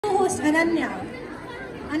host, Ananya.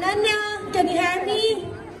 Ananya, can you hear me?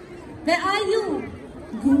 Where are you?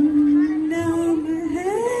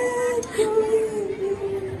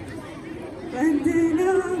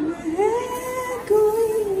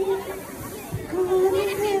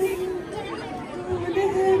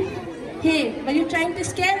 Hey, were you trying to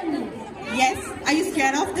scare me? Yes. Are you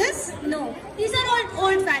scared of this? No, these are all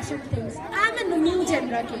old-fashioned things. I'm a new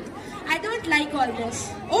genre kid. I don't like all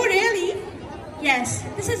this. Oh, really? Yes,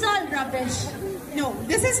 this is all rubbish. No,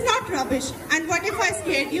 this is not rubbish. And what if I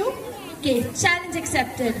scared you? Okay, challenge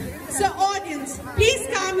accepted. So audience, please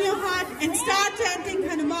calm your heart and start chanting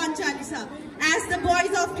Hanuman Chalisa as the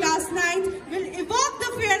boys of class 9 will evoke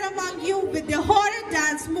the fear among you with their horrid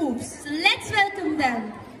dance moves. So let's welcome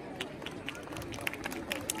them.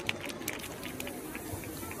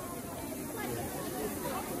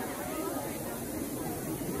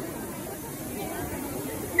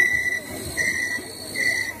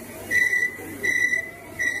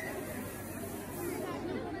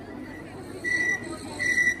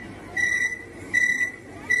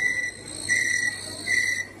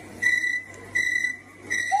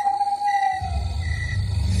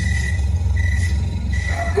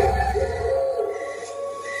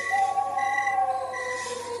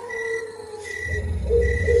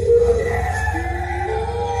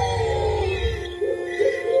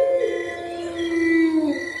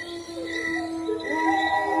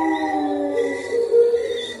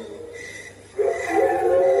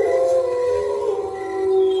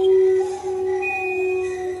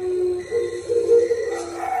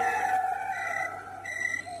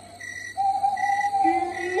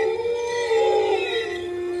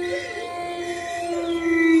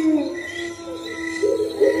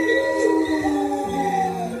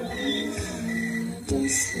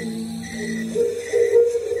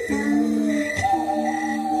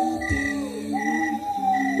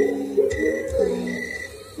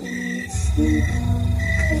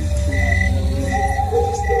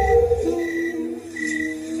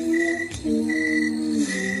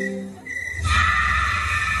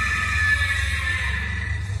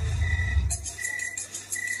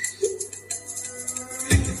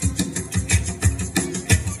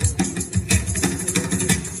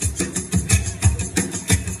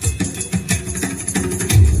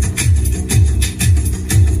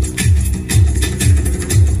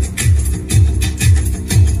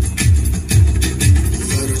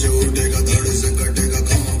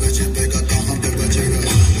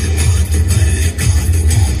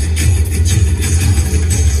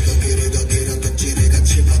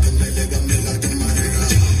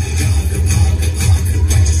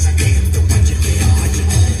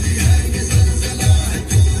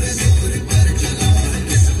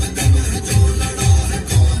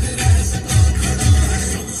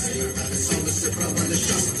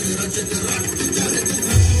 Shastra